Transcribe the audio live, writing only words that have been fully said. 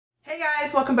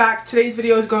Guys, welcome back. Today's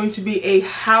video is going to be a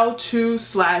how-to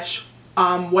slash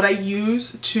what I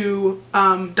use to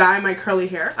dye my curly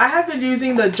hair. I have been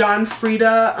using the John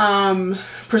Frieda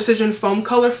precision foam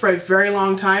color for a very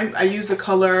long time. I use the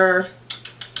color,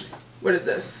 what is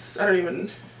this? I don't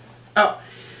even,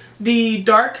 the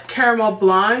dark caramel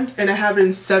blonde, and I have it in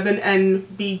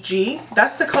 7NBG.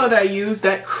 That's the color that I use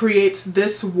that creates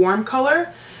this warm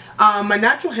color. My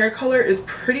natural hair color is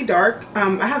pretty dark.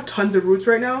 I have tons of roots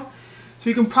right now. So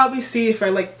you can probably see if I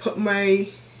like put my,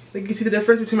 like you can see the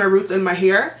difference between my roots and my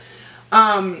hair.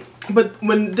 But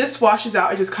when this washes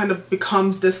out, it just kind of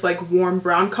becomes this like warm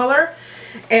brown color.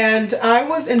 And I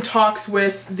was in talks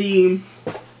with the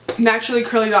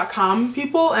naturallycurly.com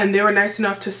people, and they were nice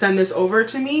enough to send this over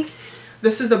to me.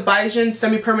 This is the Bigen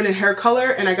semi-permanent hair color,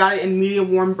 and I got it in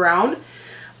medium warm brown.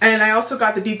 And I also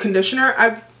got the deep conditioner.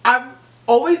 I've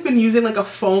always been using like a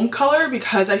foam color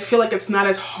because I feel like it's not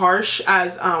as harsh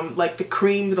as like the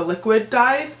cream, the liquid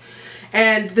dyes.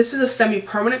 And this is a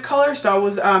semi-permanent color, so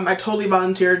I totally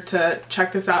volunteered to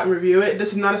check this out and review it.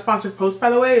 This is not a sponsored post, by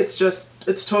the way. It's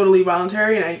totally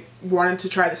voluntary, and I wanted to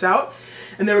try this out,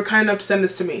 and they were kind enough to send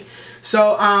this to me.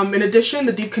 So in addition,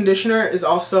 the deep conditioner was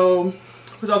also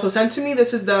sent to me.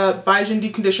 This is the Bigen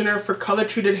deep conditioner for color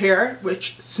treated hair,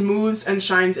 which smooths and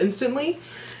shines instantly.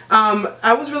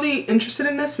 I was really interested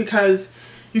in this because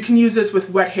you can use this with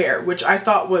wet hair, which I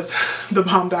thought was the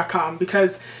bomb.com,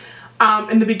 because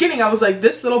in the beginning I was like,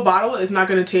 this little bottle is not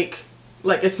going to take,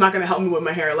 like, it's not going to help me with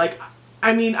my hair. Like,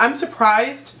 I mean, I'm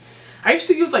surprised. I used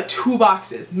to use like 2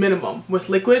 boxes minimum with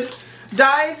liquid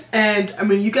dyes, and I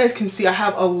mean, you guys can see I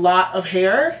have a lot of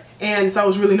hair, and so I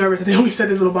was really nervous that they only said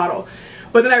this little bottle.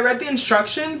 But then I read the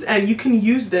instructions, and you can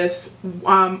use this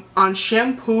on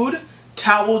shampooed,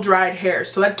 towel dried hair,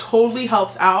 so that totally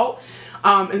helps out.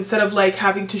 Instead of like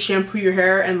having to shampoo your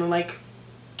hair and like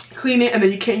clean it and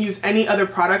then you can't use any other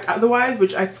product otherwise,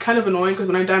 which it's kind of annoying because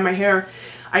when I dye my hair,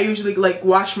 I usually like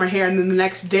wash my hair and then the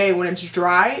next day when it's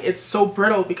dry, it's so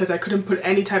brittle because I couldn't put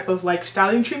any type of like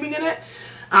styling treatment in it,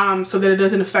 so that it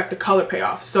doesn't affect the color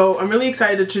payoff. So I'm really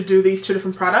excited to do these 2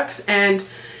 different products, and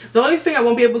the only thing I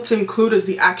won't be able to include is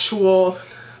the actual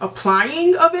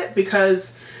applying of it,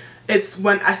 because it's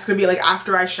gonna be like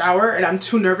after I shower, and I'm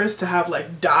too nervous to have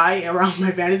like dye around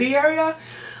my vanity area.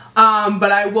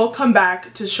 But I will come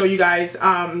back to show you guys,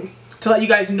 to let you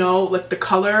guys know like the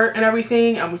color and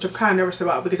everything, which I'm kind of nervous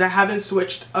about because I haven't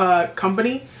switched a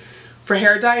company for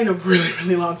hair dye in a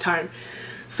really long time.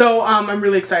 So I'm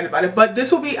really excited about it. But this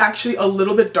will be actually a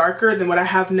little bit darker than what I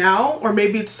have now, or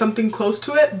maybe it's something close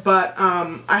to it, but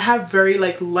I have very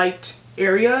like light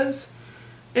areas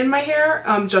in my hair,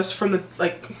 just from the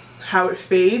like how it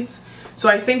fades. So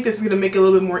I think this is gonna make it a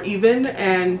little bit more even,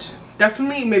 and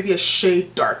definitely maybe a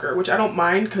shade darker, which I don't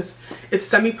mind because it's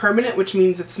semi-permanent, which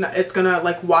means it's gonna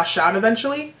like wash out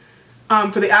eventually.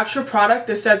 For the actual product,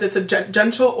 it says it's a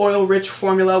gentle oil rich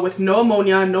formula with no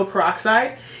ammonia, no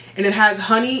peroxide, and it has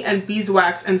honey and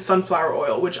beeswax and sunflower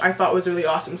oil, which I thought was really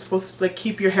awesome. It's supposed to like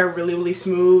keep your hair really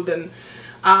smooth and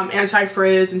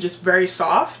anti-frizz and just very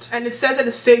soft. And it says that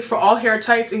it's safe for all hair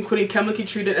types, including chemically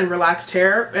treated and relaxed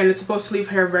hair, and it's supposed to leave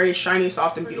hair very shiny,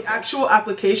 soft, and beautiful. The actual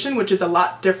application, which is a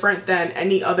lot different than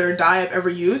any other dye I've ever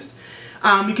used,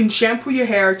 you can shampoo your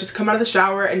hair, just come out of the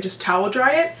shower and just towel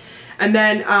dry it, and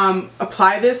then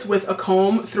apply this with a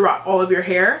comb throughout all of your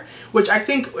hair, which I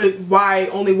think why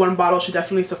only 1 bottle should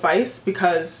definitely suffice,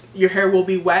 because your hair will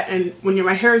be wet, and when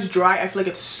my hair is dry, I feel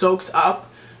like it soaks up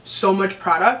so much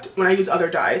product when I use other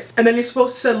dyes. And then you're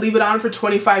supposed to leave it on for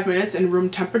 25 minutes in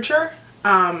room temperature,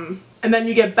 and then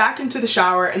you get back into the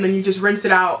shower and then you just rinse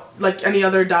it out like any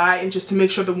other dye, and just to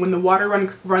make sure that when the water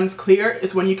runs clear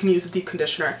is when you can use the deep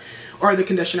conditioner or the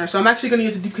conditioner. So I'm actually going to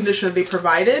use the deep conditioner they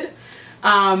provided,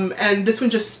 and this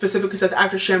one just specifically says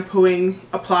after shampooing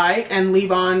apply and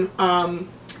leave on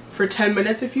for 10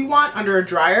 minutes if you want under a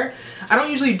dryer. I don't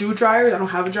usually do dryers, I don't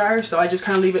have a dryer, so I just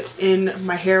kind of leave it in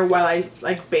my hair while I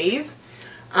like bathe.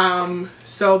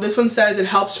 So this one says it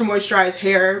helps to moisturize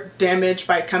hair damaged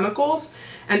by chemicals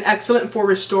and excellent for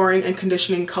restoring and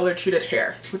conditioning color treated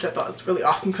hair, which I thought was really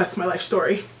awesome because that's my life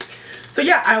story. So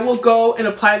yeah, I will go and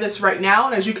apply this right now,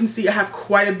 and as you can see I have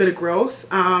quite a bit of growth,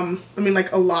 I mean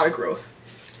like a lot of growth.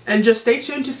 And just stay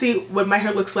tuned to see what my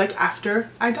hair looks like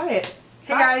after I dye it.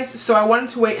 Hey guys, so I wanted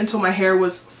to wait until my hair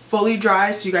was fully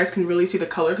dry so you guys can really see the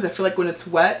color, because I feel like when it's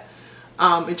wet,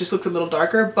 it just looks a little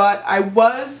darker. But I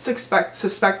was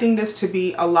suspecting this to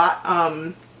be a lot,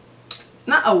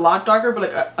 not a lot darker,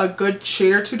 but like a good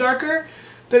shade or 2 darker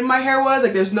than my hair was.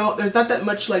 Like there's not that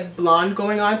much like blonde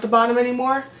going on at the bottom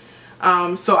anymore.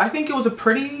 So I think it was a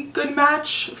pretty good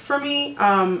match for me.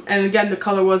 And again, the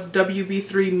color was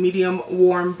WB3 Medium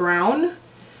Warm Brown.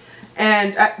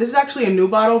 And this is actually a new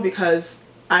bottle because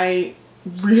I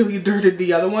really dirtied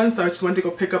the other one, so I just went to go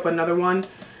pick up another one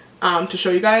to show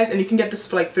you guys. And you can get this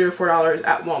for like $3 or $4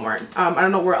 at Walmart. I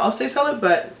don't know where else they sell it,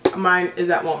 but mine is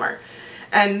at Walmart.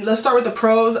 And let's start with the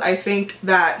pros. I think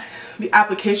that the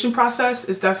application process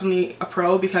is definitely a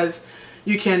pro because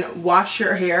you can wash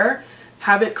your hair,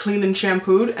 have it cleaned and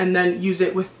shampooed, and then use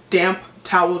it with damp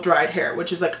towel dried hair,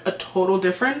 which is like a total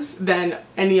difference than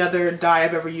any other dye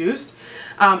I've ever used.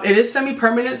 It is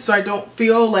semi-permanent, so I don't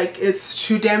feel like it's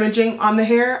too damaging on the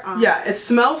hair. Yeah, it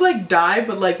smells like dye,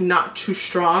 but like not too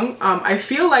strong. I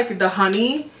feel like the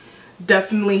honey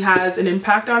definitely has an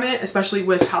impact on it, especially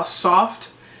with how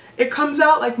soft it comes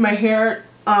out. Like my hair,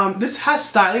 this has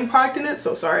styling product in it,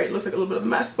 so sorry, it looks like a little bit of a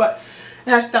mess, but it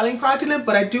has styling product in it,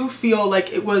 but I do feel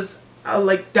like it was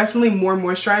like definitely more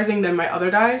moisturizing than my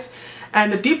other dyes.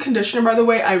 And the deep conditioner, by the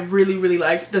way, I really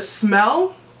liked. The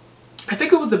smell, I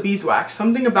think it was the beeswax.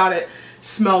 Something about it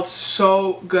smelled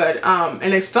so good.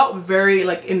 And it felt very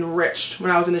like enriched when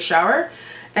I was in the shower.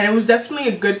 And it was definitely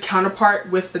a good counterpart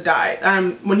with the dye.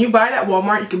 When you buy it at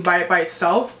Walmart, you can buy it by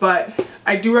itself, but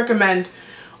I do recommend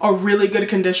a really good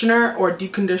conditioner or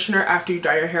deep conditioner after you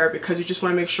dye your hair because you just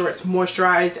want to make sure it's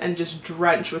moisturized and just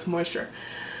drenched with moisture.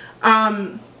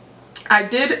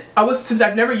 Since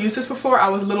I've never used this before, I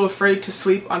was a little afraid to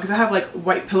sleep on, because I have like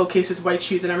white pillowcases, white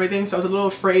sheets and everything, so I was a little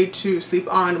afraid to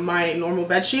sleep on my normal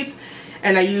bed sheets,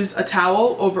 and I used a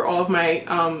towel over all of my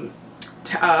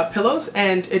pillows,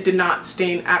 and it did not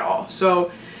stain at all.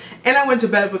 So, and I went to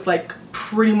bed with like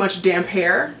pretty much damp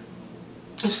hair,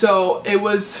 so it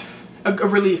was a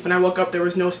relief. When I woke up, there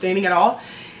was no staining at all,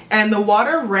 and the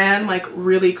water ran like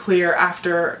really clear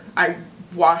after I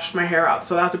washed my hair out,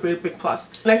 so that's a big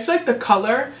plus. And I feel like the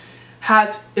color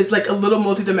is like a little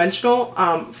multi-dimensional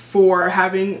for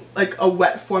having like a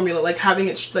wet formula, like having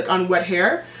it like on wet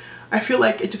hair. I feel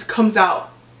like it just comes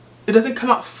out, it doesn't come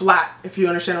out flat, if you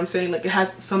understand what I'm saying. Like it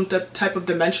has some type of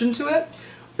dimension to it,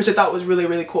 which I thought was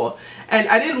really cool. And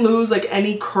I didn't lose like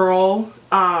any curl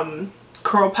pattern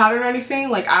or anything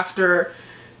like after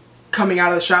coming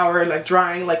out of the shower, like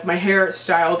drying. Like my hair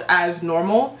styled as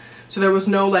normal, so there was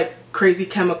no like crazy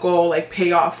chemical like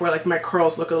payoff where like my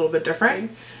curls look a little bit different.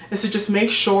 And so just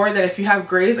make sure that if you have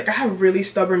grays, like I have really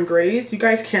stubborn grays, you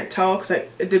guys can't tell because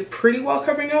it did pretty well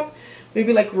covering up.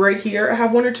 Maybe like right here I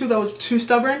have one or two that was too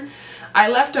stubborn. I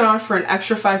left it on for an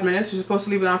extra 5 minutes. You're supposed to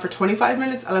leave it on for 25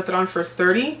 minutes. I left it on for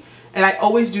 30, and I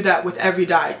always do that with every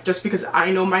dye just because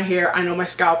I know my hair, I know my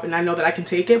scalp, and I know that I can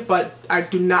take it. But I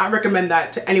do not recommend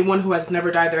that to anyone who has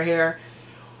never dyed their hair,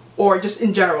 or just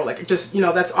in general. Like just, you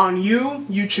know, that's on you,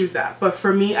 you choose that. But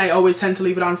for me, I always tend to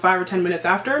leave it on 5 or 10 minutes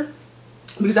after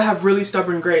because I have really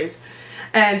stubborn grays.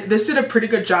 And this did a pretty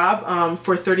good job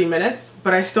for 30 minutes,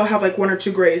 but I still have like 1 or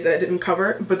 2 grays that I didn't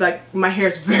cover. But like my hair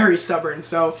is very stubborn,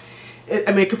 so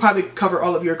I mean, it could probably cover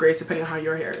all of your grays depending on how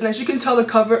your hair is. And as you can tell, the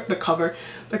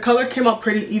color came out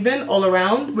pretty even all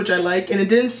around, which I like, and it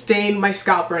didn't stain my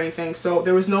scalp or anything. So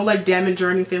there was no like damage or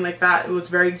anything like that. It was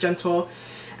very gentle.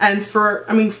 And for,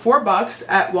 I mean, $4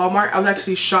 at Walmart, I was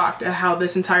actually shocked at how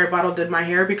this entire bottle did my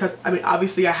hair because, I mean,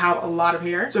 obviously I have a lot of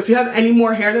hair. So if you have any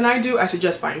more hair than I do, I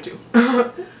suggest buying 2.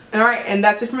 And alright, and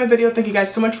that's it for my video. Thank you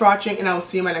guys so much for watching, and I will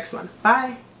see you in my next one.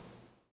 Bye!